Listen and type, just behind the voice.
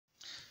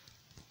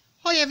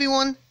Hi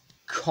everyone,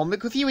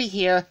 Comic Reviewer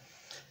here,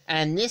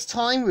 and this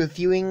time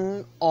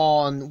reviewing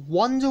on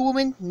Wonder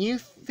Woman New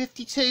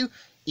 52,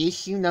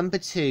 issue number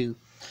 2.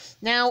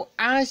 Now,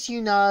 as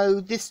you know,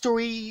 the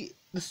story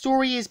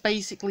is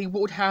basically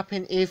what would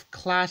happen if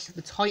Clash of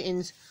the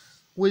Titans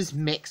was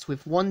mixed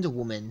with Wonder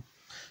Woman.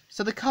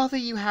 So the cover,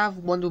 you have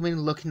Wonder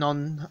Woman looking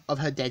on of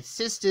her dead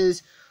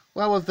sisters,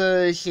 while a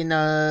version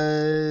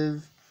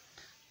of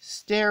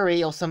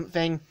Steri or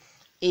something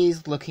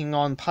is looking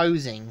on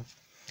posing.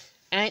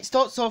 And it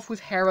starts off with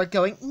Hera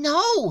going,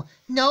 "No!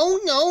 No,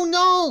 no,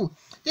 no!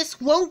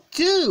 This won't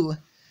do!"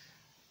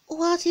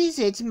 "What is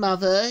it,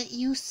 Mother?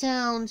 You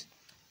sound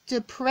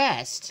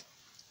depressed."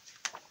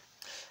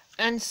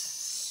 And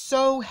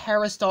so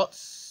Hera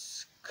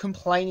starts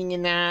complaining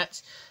in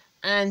that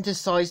and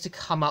decides to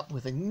come up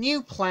with a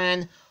new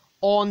plan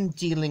on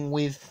dealing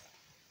with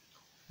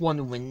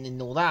Wonder Woman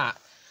and all that.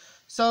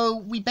 So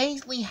we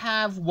basically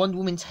have Wonder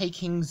Woman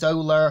taking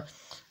Zola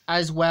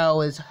as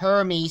well as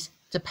Hermes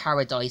to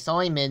Paradise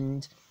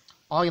Island,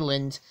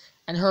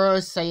 and her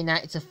saying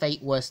that it's a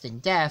fate worse than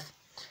death,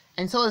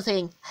 and Zola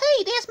saying,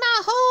 "Hey, there's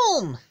my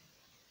home!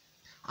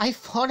 I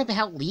thought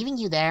about leaving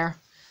you there."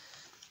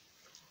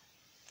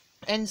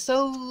 And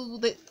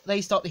so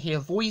they start to hear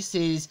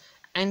voices,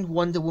 and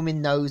Wonder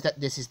Woman knows that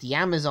this is the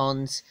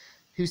Amazons,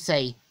 who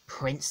say,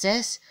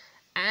 "Princess?"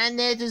 And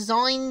their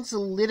designs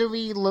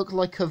literally look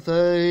like a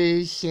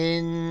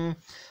version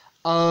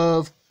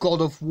of God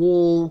of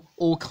War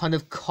or kind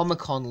of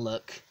Comic-Con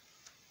look.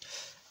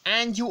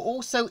 And you're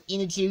also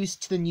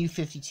introduced to the New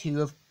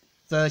 52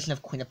 version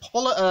of Queen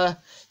Hippolyta.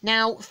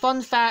 Now,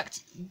 fun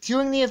fact,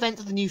 during the event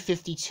of the New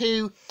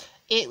 52,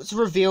 it was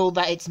revealed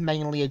that it's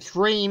mainly a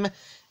dream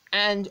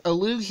and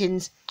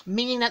illusions,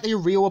 meaning that the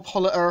real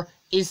Hippolyta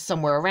is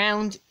somewhere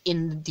around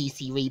in the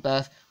DC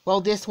Rebirth, while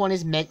this one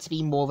is meant to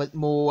be more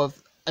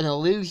of an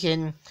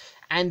illusion,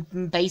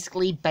 and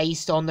basically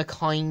based on the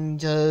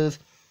kind of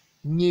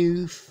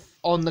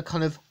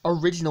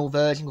original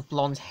version with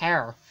blonde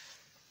hair.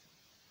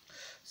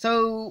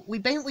 So we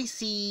basically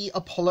see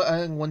Apollo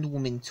and Wonder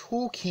Woman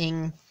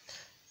talking,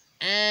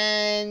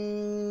 and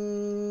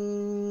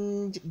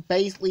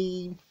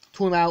basically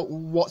talking about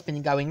what's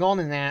been going on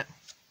and that.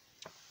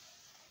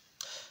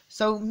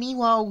 So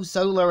meanwhile,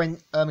 Zola and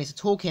Hermes are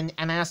talking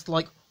and ask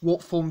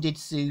what form did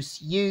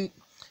Zeus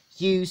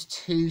use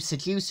to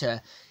seduce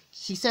her.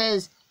 She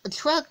says, "A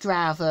truck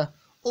driver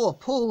or a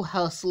pool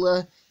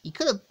hustler. He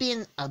could have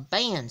been a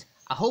band.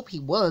 I hope he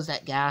was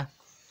that guy."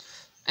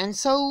 And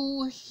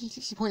so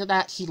she points out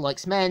that she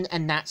likes men,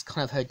 and that's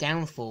kind of her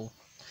downfall.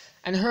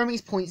 And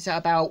Hermes points out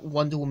about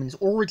Wonder Woman's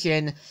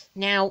origin.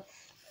 Now,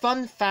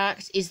 fun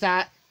fact is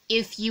that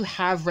if you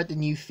have read the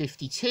New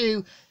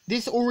 52,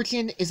 this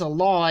origin is a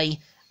lie,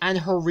 and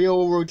her real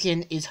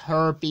origin is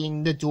her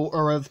being the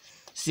daughter of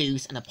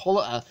Zeus and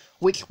Hippolyta,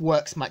 which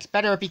works much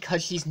better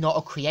because she's not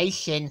a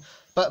creation,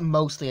 but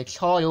mostly a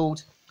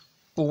child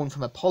born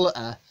from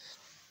Hippolyta.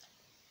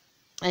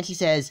 And she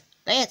says,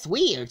 "That's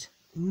weird.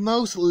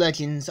 Most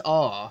legends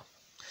are."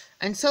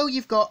 And so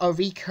you've got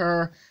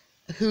Arika,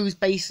 who's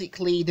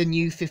basically the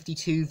New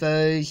 52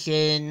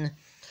 version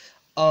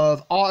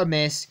of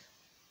Artemis,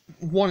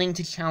 wanting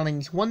to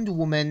challenge Wonder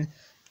Woman,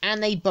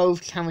 and they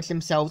both challenge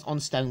themselves on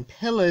stone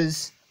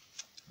pillars,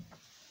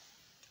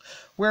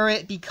 where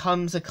it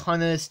becomes a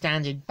kind of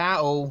standard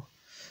battle,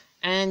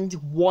 and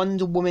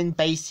Wonder Woman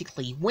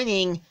basically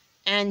winning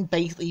and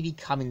basically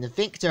becoming the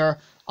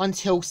victor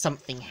until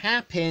something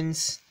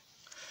happens,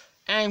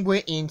 and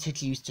we're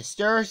introduced to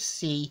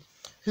Circe,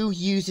 who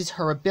uses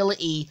her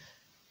ability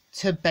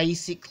to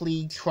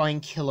basically try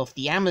and kill off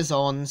the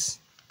Amazons,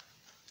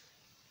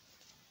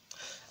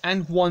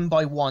 and one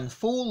by one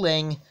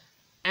falling,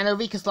 and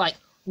Arika's like,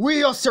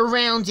 "We are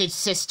surrounded,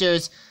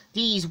 sisters.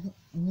 These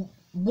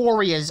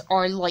warriors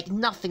are like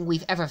nothing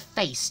we've ever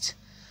faced."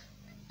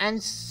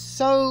 And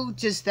so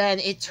just then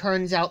it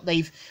turns out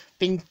they've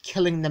been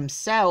killing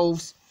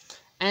themselves,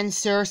 and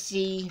Circe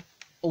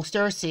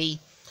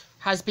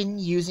has been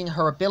using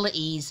her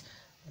abilities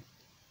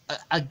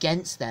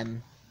against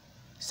them.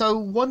 So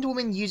Wonder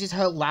Woman uses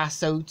her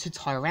lasso to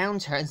tie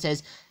around her and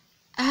says,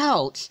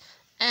 "Ouch,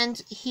 and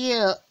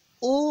here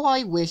all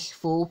I wish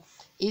for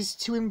is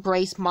to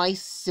embrace my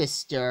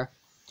sister.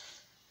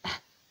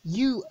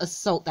 You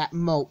assault that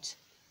moat.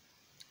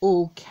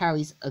 All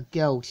carries a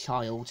girl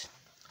child."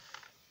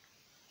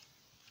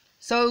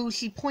 So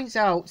she points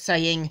out,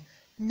 saying,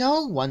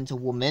 "No, Wonder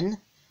Woman,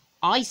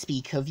 I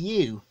speak of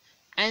you."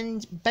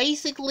 And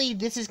basically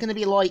this is going to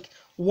be like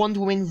Wonder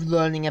Woman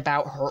learning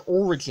about her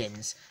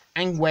origins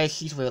and where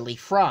she's really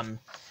from.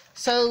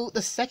 So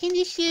the second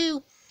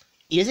issue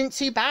isn't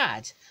too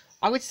bad.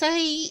 I would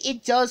say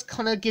it does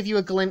kind of give you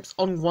a glimpse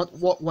on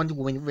what Wonder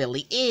Woman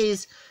really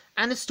is,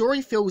 and the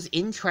story feels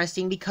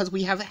interesting because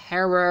we have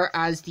Hera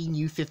as the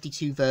New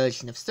 52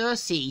 version of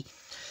Circe,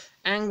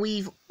 and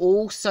we've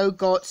also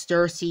got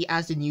Circe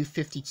as the New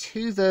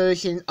 52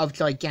 version of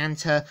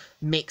Giganta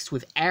mixed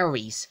with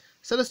Ares.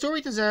 So the story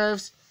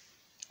deserves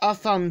a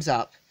thumbs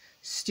up.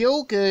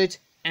 Still good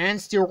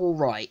and still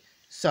alright.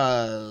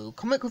 So,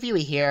 Comic Reviewer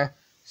here.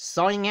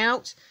 signing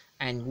out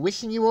and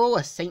wishing you all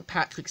a St.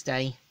 Patrick's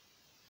Day.